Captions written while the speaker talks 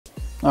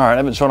All right, I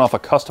haven't shown off a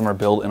customer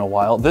build in a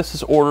while. This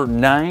is order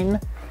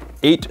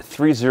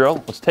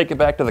 9830. Let's take it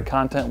back to the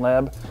content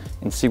lab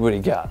and see what he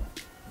got.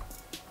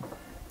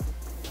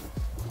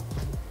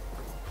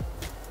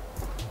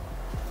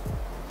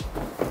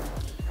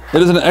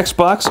 It is an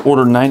Xbox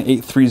order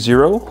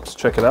 9830. Let's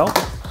check it out.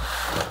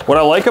 What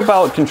I like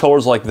about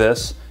controllers like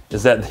this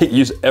is that they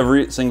use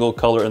every single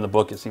color in the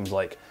book, it seems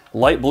like.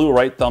 Light blue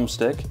right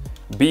thumbstick,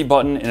 B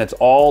button, and it's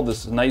all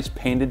this nice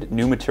painted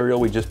new material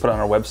we just put on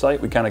our website.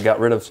 We kind of got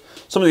rid of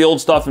some of the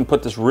old stuff and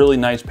put this really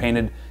nice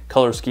painted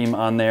color scheme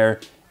on there,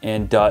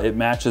 and it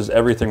matches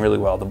everything really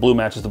well. The blue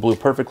matches the blue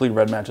perfectly,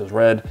 red matches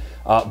red.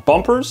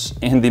 Bumpers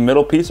and the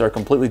middle piece are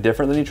completely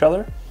different than each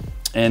other,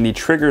 and the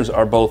triggers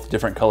are both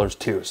different colors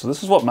too. So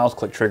this is what mouse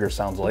click trigger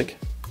sounds like.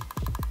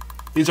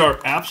 These are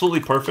absolutely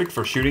perfect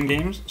for shooting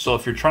games, so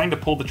if you're trying to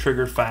pull the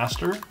trigger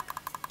faster,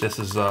 this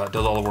is, does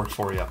all the work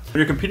for you. When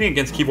you're competing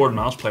against keyboard and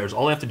mouse players,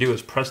 all they have to do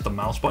is press the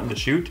mouse button to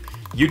shoot.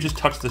 You just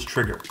touch this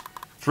trigger.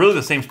 It's really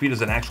the same speed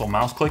as an actual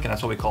mouse click, and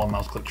that's what we call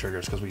mouse click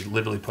triggers, because we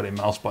literally put a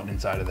mouse button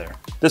inside of there.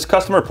 This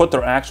customer put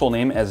their actual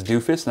name as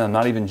Doofus, and I'm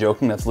not even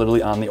joking, that's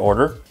literally on the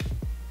order.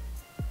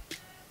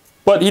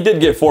 But he did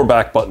get 4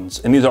 back buttons,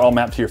 and these are all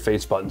mapped to your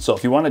face buttons. So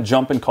if you want to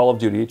jump in Call of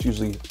Duty, it's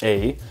usually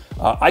A.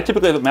 I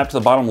typically have it mapped to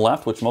the bottom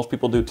left, which most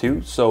people do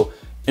too. So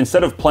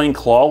instead of playing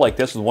claw like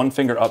this with one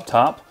finger up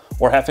top,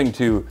 or having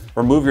to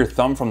remove your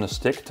thumb from the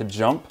stick to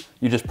jump,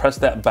 you just press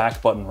that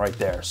back button right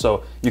there.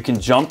 So you can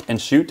jump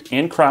and shoot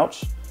and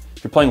crouch.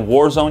 If you're playing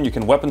Warzone, you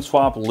can weapon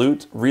swap,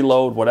 loot,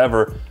 reload,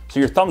 whatever. So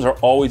your thumbs are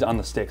always on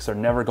the sticks. They're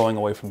never going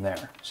away from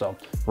there. So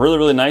really,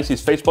 really nice.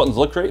 These face buttons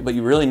look great, but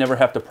you really never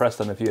have to press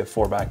them if you have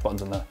 4 back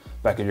buttons in the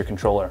back of your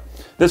controller.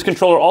 This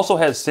controller also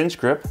has cinch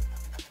grip,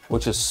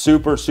 which is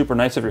super, super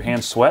nice if your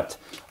hands sweat.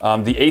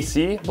 The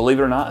AC, believe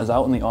it or not, is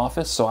out in the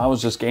office. So I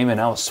was just gaming,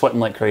 I was sweating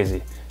like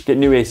crazy. Get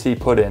new AC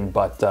put in,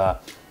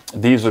 but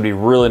these would be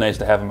really nice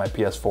to have in my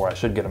PS4. I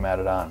should get them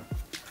added on.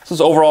 This is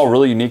overall a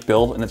really unique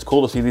build, and it's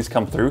cool to see these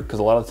come through because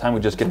a lot of the time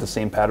we just get the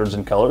same patterns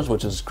and colors,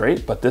 which is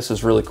great, but this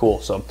is really cool.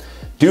 So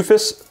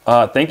Doofus,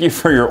 thank you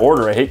for your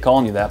order. I hate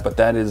calling you that, but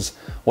that is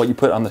what you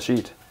put on the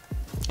sheet.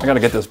 I gotta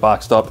get this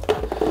boxed up.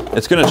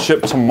 It's gonna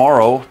ship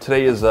tomorrow.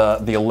 Today is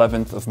the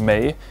 11th of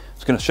May.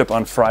 It's gonna ship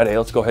on Friday.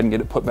 Let's go ahead and get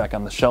it put back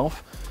on the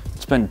shelf.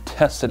 It's been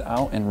tested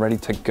out and ready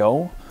to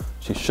go.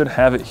 So you should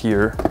have it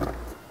here.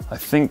 I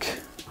think,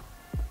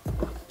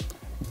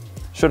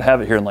 should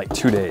have it here in like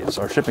 2 days.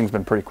 Our shipping's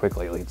been pretty quick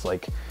lately. It's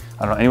like,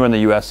 I don't know, anywhere in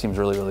the US seems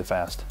really, really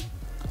fast.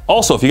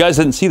 Also, if you guys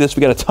didn't see this,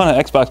 we got a ton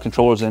of Xbox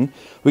controllers in.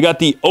 We got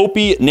the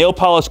Opie nail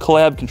polish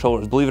collab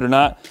controllers. Believe it or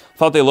not,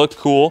 thought they looked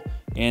cool,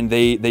 and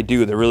they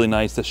do. They're really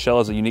nice. This shell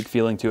has a unique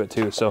feeling to it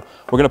too. So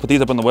we're gonna put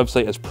these up on the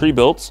website as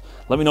pre-builts.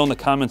 Let me know in the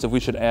comments if we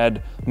should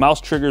add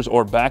mouse triggers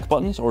or back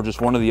buttons, or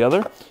just one or the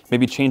other.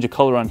 Maybe change a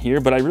color on here,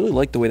 but I really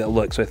like the way that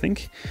looks. So I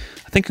think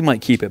we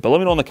might keep it. But let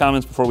me know in the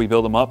comments before we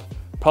build them up.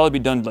 Probably be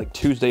done like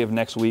Tuesday of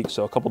next week,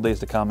 so a couple days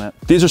to comment.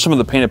 These are some of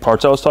the painted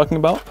parts I was talking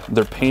about.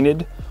 They're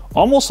painted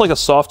almost like a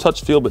soft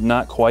touch feel, but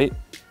not quite.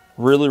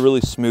 Really,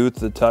 really smooth to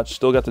the touch.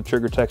 Still got the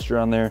trigger texture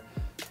on there.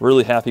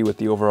 Really happy with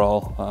the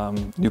overall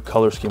new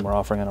color scheme we're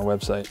offering on our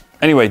website.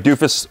 Anyway,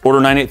 Doofus, order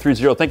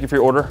 9830. Thank you for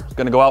your order. It's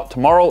gonna go out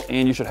tomorrow,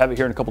 and you should have it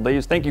here in a couple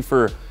days. Thank you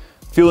for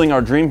fueling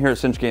our dream here at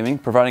Cinch Gaming,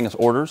 providing us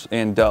orders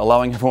and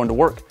allowing everyone to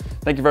work.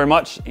 Thank you very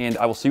much, and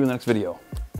I will see you in the next video.